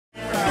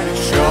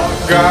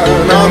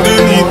shotgun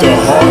underneath the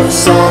hot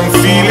sun,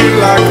 feeling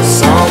like a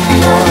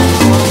someone.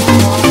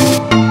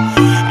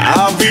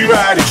 I'll be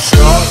riding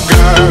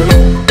shotgun.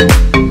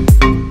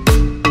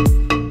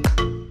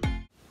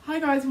 Hi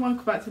guys and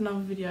welcome back to another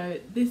video.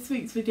 This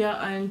week's video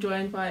I am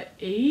joined by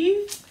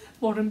Eve.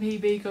 Modern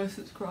PB, go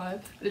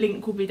subscribe.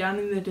 Link will be down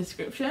in the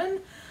description.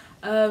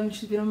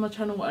 She's been on my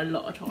channel a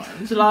lot of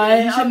times.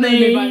 Like, Yeah, I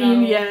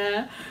mean,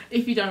 yeah.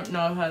 If you don't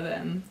know her,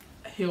 then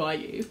who are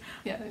you?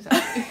 Yeah,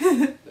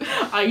 exactly.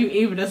 Are you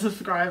even a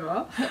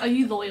subscriber? Are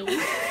you loyal?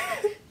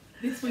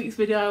 This week's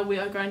video we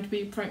are going to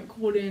be prank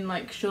calling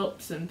like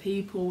shops and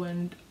people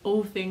and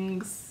all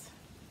things.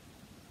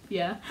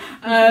 Yeah.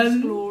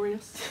 It's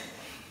glorious.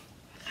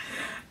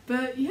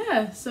 But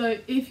yeah, so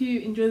if you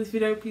enjoy this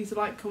video, please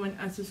like, comment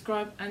and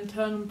subscribe and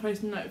turn on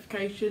post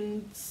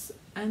notifications.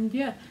 And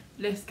yeah,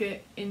 let's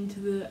get into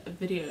the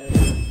video.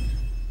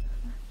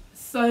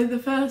 So the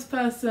first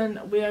person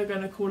we are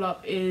going to call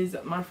up is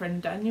my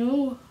friend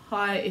Daniel.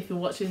 Hi, if you're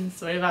watching,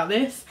 sorry about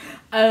this.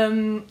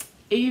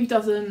 Eve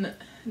doesn't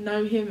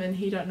know him and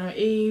he don't know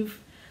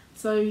Eve.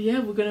 So yeah,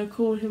 we're going to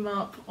call him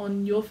up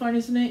on your phone,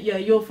 isn't it? Yeah,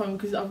 your phone,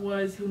 because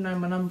otherwise he'll know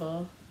my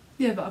number.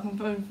 Yeah, but I can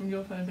phone from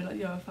your phone and be like,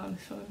 yo, I found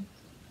this phone.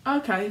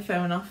 Okay,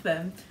 fair enough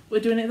then. We're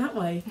doing it that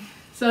way.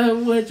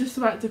 So we're just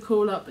about to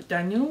call up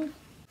Daniel.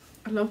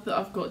 I love that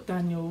I've got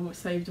Daniel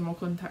saved in my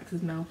contacts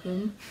as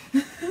Malcolm.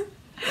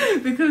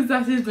 Because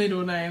that's his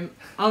middle name.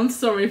 I'm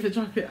sorry for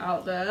chucking it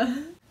out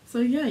there. So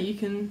yeah, you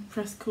can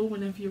press call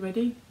whenever you're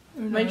ready.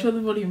 Oh, no. Make sure the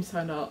volume's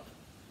turned up.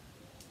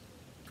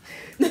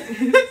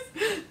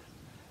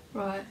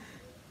 Right.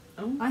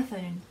 Oh.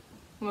 iPhone.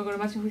 Oh my god,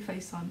 imagine if we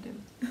FaceTimed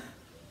him.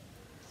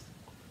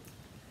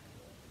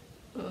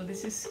 Oh,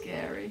 this is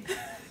scary.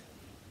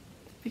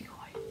 Be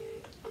quiet.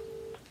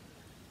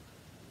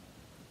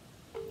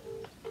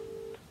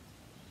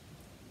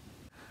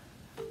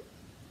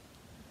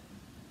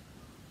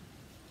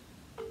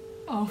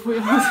 Oh, we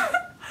are.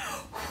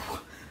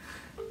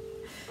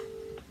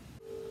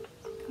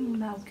 Come on,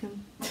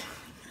 Malcolm.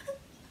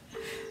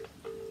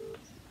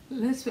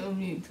 Let's put on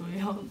mute until he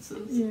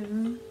answers.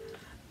 Yeah.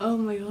 Oh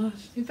my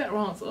gosh. You better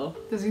answer.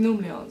 Does he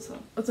normally answer?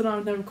 I don't know,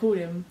 I've never called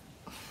him.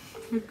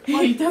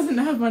 He doesn't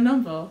have my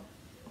number.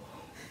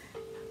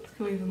 It's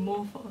got even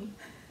more fun.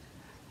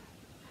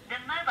 The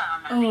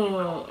mobile number you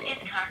called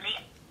is currently...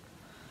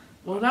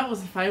 Well, that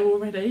was a fail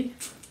already.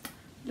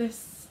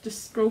 Let's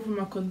just scroll through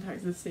my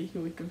contacts and see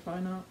who we can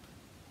find out.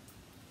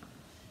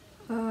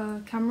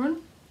 Cameron?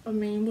 I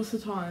mean, what's the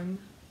time?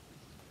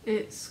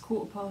 It's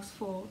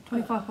 4:15.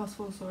 25 past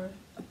 4, sorry.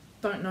 I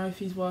don't know if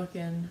he's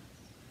working.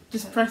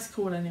 Just Okay. press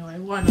call anyway,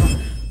 why not?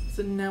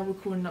 So now we're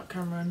calling up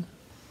Cameron.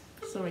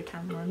 Sorry,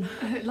 Cameron.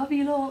 Love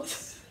you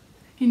lots.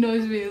 He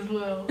knows me as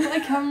well. Hi,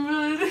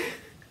 Cameron.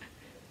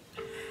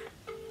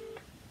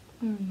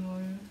 Oh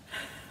no.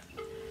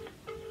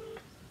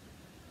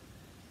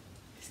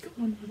 He's got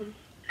one of them.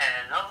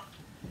 Hello?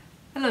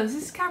 Hello, is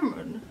this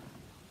Cameron?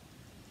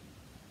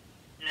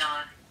 No.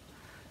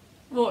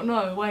 What?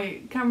 No,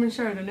 wait. Cameron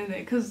Sheridan, isn't it?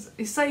 Because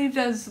it's saved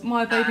as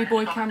my baby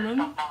boy Cameron.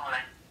 Stop calling.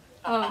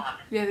 Stop Oh, calling.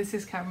 yeah, this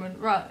is Cameron.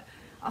 Right.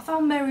 I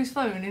found Mary's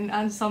phone in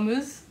Ann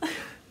Summers.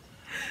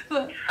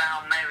 But You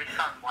found Mary's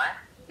son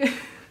where?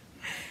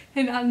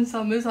 in Ann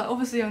Summers, like,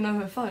 obviously I know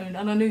her phone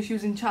and I knew she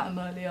was in Chatham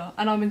earlier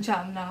and I'm in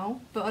Chatham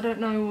now, but I don't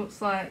know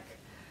what's like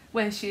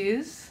where she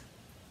is.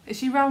 Is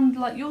she round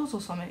like yours or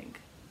something?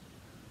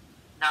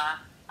 No,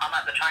 I'm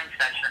at the train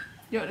station.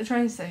 You're at the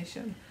train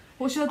station.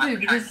 What should I I'm do? at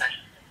the train Because station.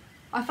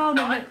 I found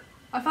it. Right.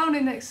 I found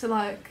it next to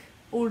like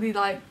all the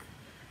like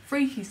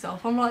freaky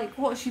stuff. I'm like,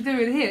 what's she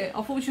doing here?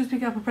 I thought she was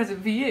picking up a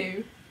present for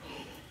you.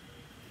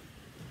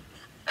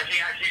 Has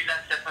she actually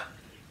left it?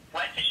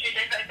 Where did she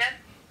leave it again?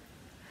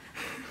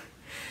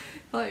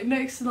 Like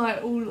next to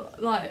like all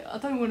like I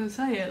don't want to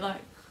say it like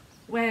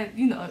where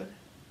you know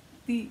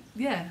the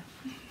yeah.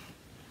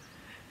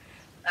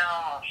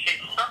 Oh, she's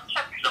such a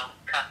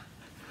plonker.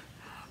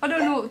 I don't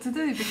know what to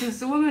do because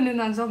the woman in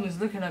Ann Summers is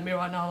looking at me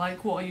right now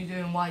like, what are you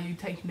doing? Why are you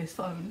taking this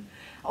phone?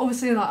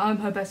 Obviously, like, I'm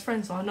her best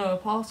friend, so I know her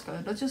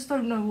passcode. I just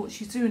don't know what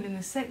she's doing in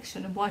this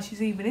section and why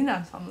she's even in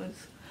Ann Summers.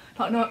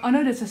 Like, no, I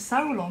know there's a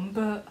sale on,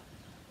 but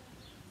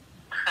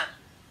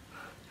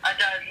I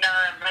don't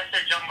know.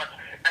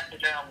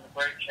 Message her on the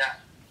group chat.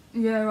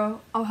 yeah,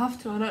 I'll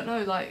have to. I don't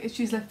know. Like, if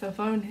she's left her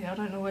phone here, I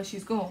don't know where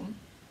she's gone.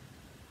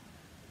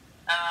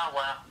 Oh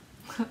well.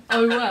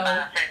 Oh It's not such a well.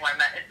 bad thing when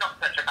it's not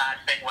such a bad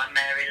thing when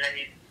Mary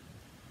leaves.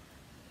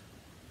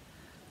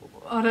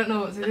 I don't know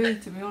what to do,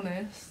 to be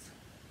honest.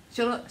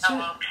 Shall I? Oh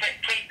well,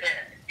 keep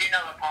it. You know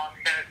her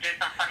passcode. Do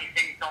some funny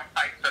things on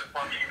Facebook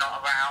while she's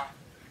not around.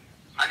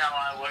 I know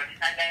I would.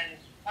 And then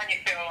when you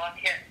feel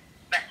like it,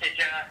 message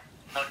her.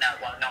 Oh no,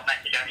 well not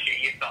message her.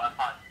 You've got a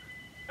phone.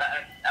 But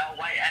oh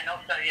wait, and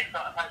also you've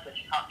got a phone, so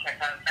she can't check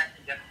her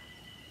messenger.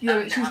 Yeah,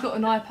 but she's got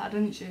an iPad,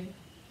 hasn't she?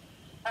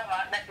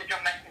 Alright, message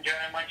on Messenger,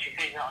 and when she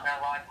sees it on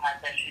her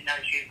iPad, then she knows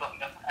you've got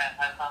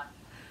her phone.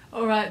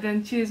 Alright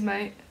then, cheers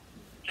mate.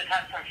 Just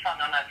have some fun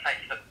on her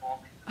Facebook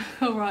walk.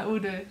 Alright, we'll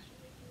do.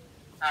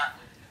 Right.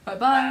 Right,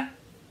 bye.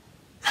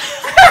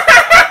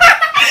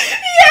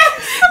 Yeah!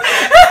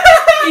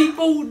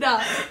 thought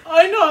that.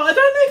 I know. I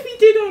don't know if he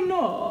did or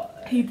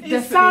not. He definitely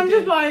It sounded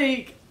did.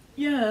 like,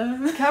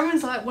 yeah.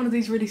 Cameron's like one of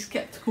these really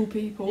skeptical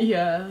people.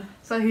 Yeah.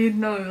 So he'd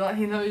know, like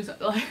he knows,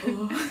 like.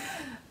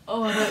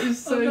 Oh, that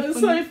is so that's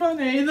funny. so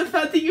funny. The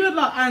fact that you had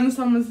like Anne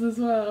Summers as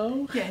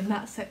well. Yeah, in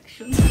that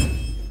section.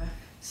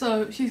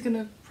 So she's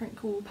gonna prank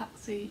call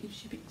Patsy if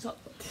she picks up.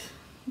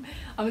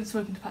 I haven't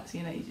spoken to Patsy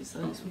in ages, so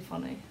this will be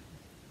funny.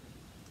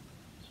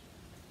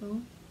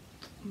 Oh,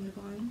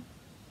 mobile.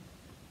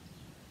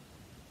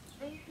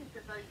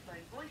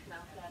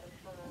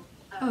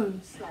 Oh,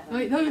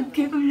 wait, no,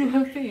 give them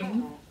her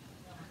thing.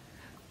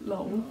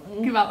 Lol.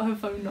 Give out her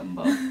phone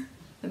number.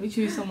 Let me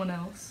choose someone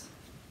else.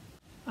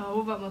 Oh,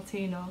 what about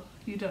Martina?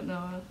 You don't know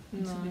her.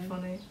 This will be No.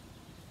 funny.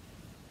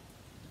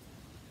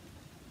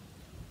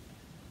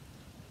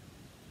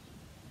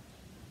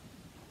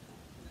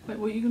 Wait,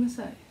 what are you gonna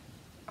say?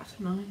 I don't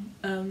know.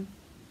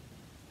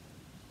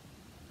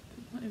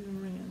 It's not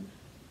even ringing.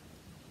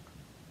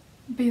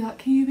 Be like,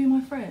 can you be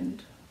my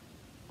friend?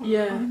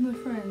 Yeah. I'm my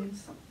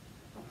friends.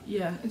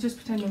 Yeah. And just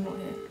pretend I'm not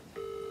here.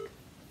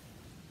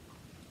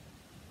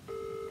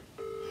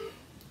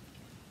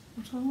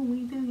 What are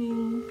we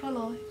doing with our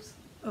lives?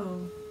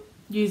 Oh.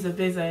 User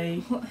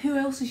busy. Who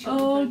else is she on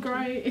the Oh, phone to?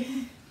 great.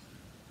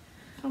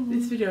 Come on.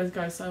 This video is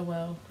going so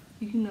well.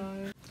 You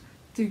know.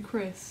 Do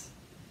Chris.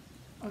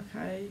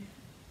 Okay.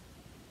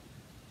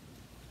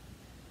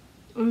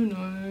 Oh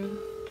no.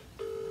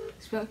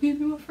 She's like, can you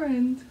be my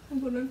friend?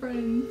 I've got no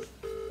friends.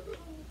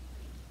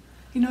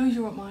 He knows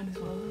you're at mine as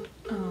well.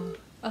 Oh.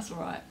 That's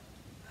alright.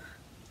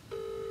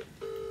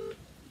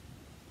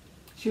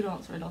 She'll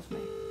answer, he loves me.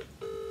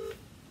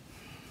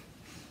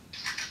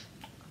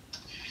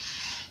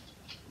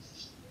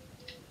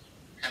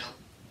 Hello.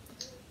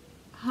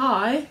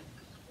 Hi.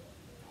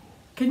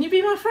 Can you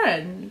be my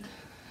friend?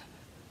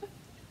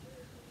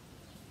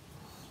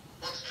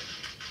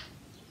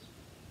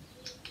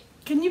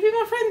 Can you be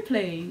my friend,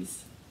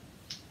 please?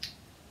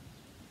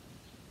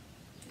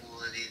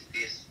 What is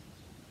this?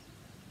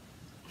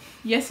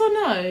 Yes or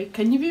no?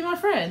 Can you be my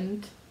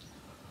friend?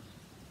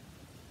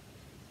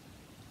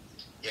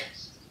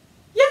 Yes.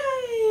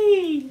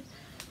 Yay!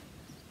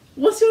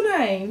 What's your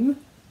name?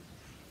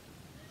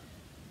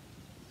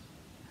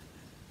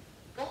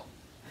 What?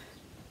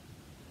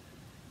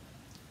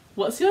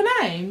 What's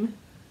your name?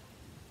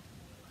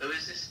 Who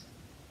is this?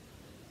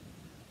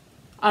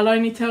 I'll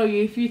only tell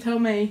you if you tell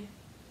me.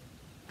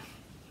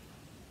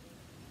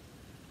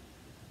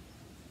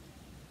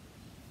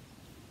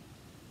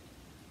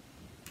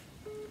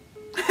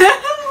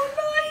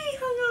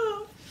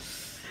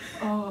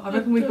 Oh, I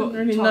reckon we've got I don't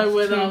really chance know for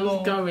where two I was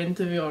more. going,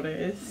 to be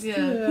honest. Yeah.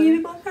 Can you be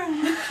my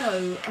friend?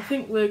 So, I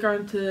think we're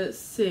going to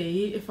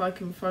see if I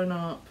can phone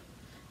up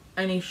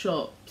any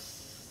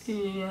shops.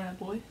 Yeah,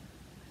 boy.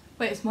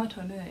 Wait, it's my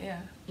turn, isn't it?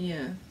 Yeah.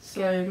 Yeah. So,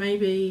 Scary.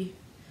 maybe...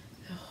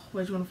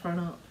 where do you want to phone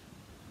up?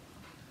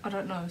 I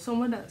don't know.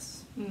 Somewhere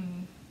that's...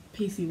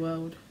 PC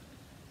World.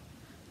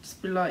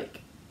 Just be like...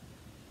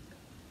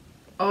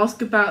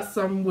 ask about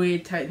some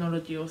weird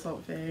technology or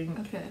something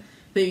Okay.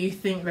 that you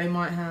think they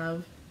might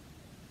have.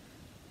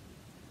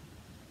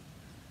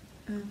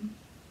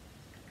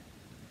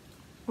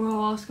 Or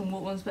I'll ask them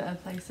what one's better,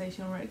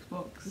 PlayStation or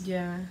Xbox.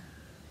 Yeah.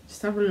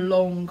 Just have a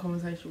long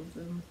conversation with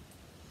them.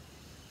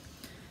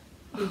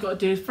 All we've got to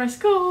do is press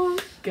call.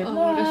 Good Oh,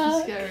 luck. this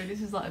is scary.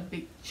 This is like a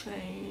big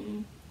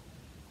chain.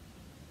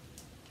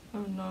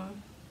 Oh no.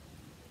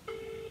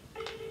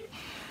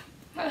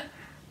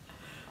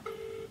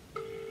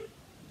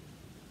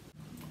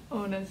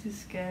 Oh no, this is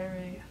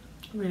scary.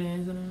 Really,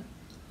 isn't it?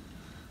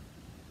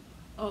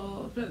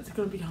 Oh, I bet it's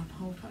going to be on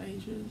hold for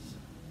ages.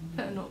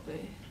 Better not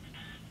be.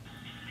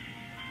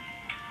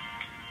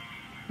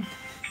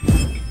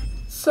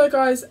 So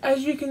guys,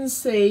 as you can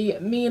see,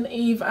 me and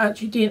Eve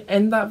actually didn't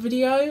end that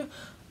video.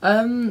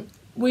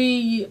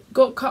 We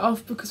got cut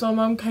off because my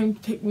mum came to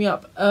pick me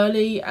up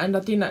early and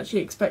I didn't actually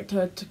expect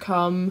her to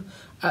come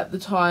at the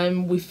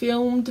time we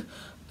filmed.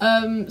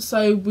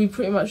 So we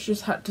pretty much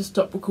just had to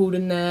stop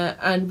recording there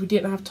and we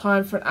didn't have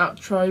time for an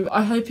outro.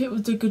 I hope it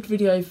was a good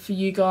video for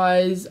you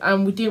guys,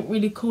 and we didn't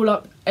really call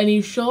up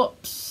any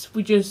shops,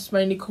 we just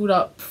mainly called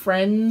up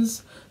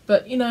friends.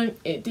 But you know,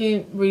 it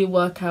didn't really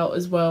work out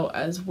as well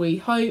as we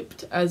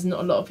hoped, as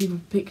not a lot of people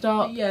picked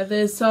up. But yeah,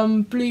 there's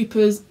some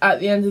bloopers at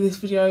the end of this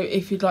video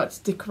if you'd like to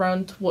stick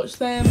around to watch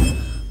them.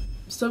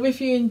 So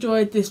if you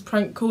enjoyed this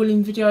prank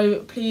calling video,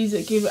 please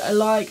give it a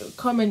like,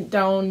 comment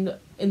down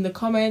in the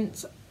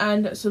comments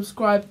and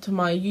subscribe to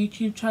my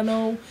YouTube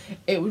channel.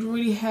 It would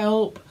really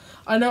help.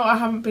 I know I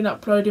haven't been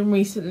uploading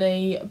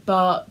recently,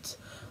 but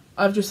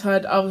I've just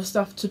had other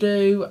stuff to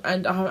do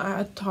and I haven't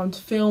had time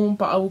to film,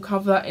 but I will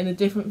cover that in a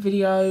different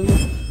video.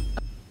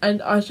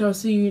 And I shall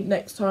see you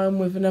next time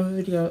with another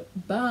video.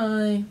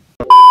 Bye.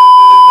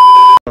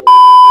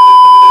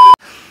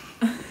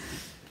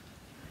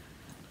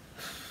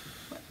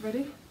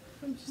 Ready?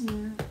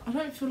 Yeah. I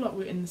don't feel like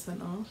we're in the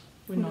centre.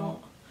 We're We're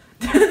not.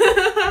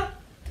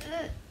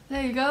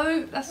 There you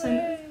go. That's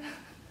it.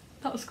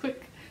 That was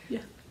quick.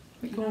 Yeah.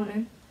 Quick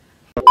morning.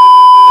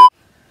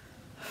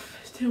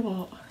 It's too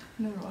hot.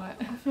 No, right.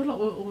 I feel like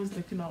we're always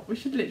looking up. We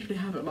should literally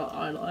have it like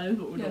eyeliner,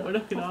 but we're not. We're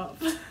looking up.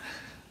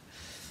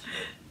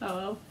 Oh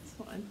well, it's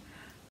fine.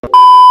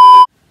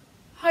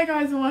 Hi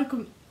guys and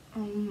welcome.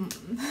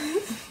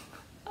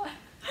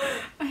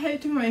 I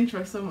hate doing my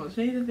intro so much.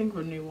 I need to think of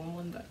a new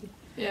one day.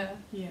 Yeah.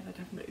 Yeah, I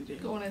definitely do.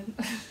 Go on in.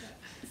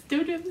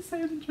 Still doing the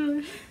same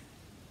intro.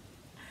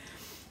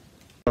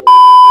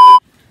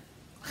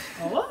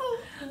 Oh,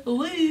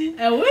 Woo.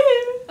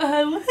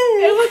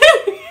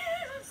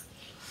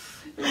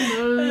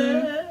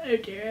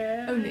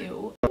 Okay.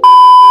 O'Neill.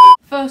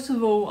 First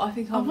of all, I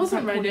think I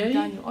wasn't recording ready.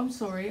 Daniel. I'm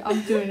sorry,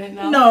 I'm doing it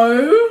now.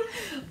 No.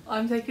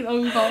 I'm taking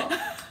over.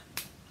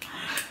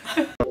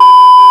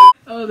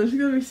 Oh, there's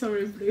gonna be so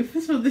many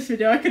bloopers from this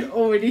video. I can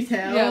already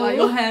tell. Yeah, like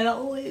your hair, like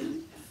always.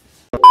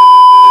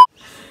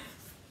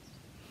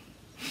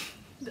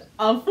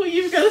 I thought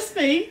you were gonna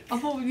speak. I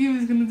thought you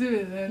was gonna do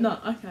it then. No,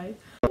 okay.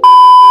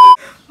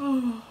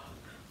 Oh,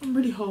 I'm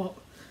really hot.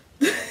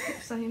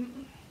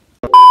 Same.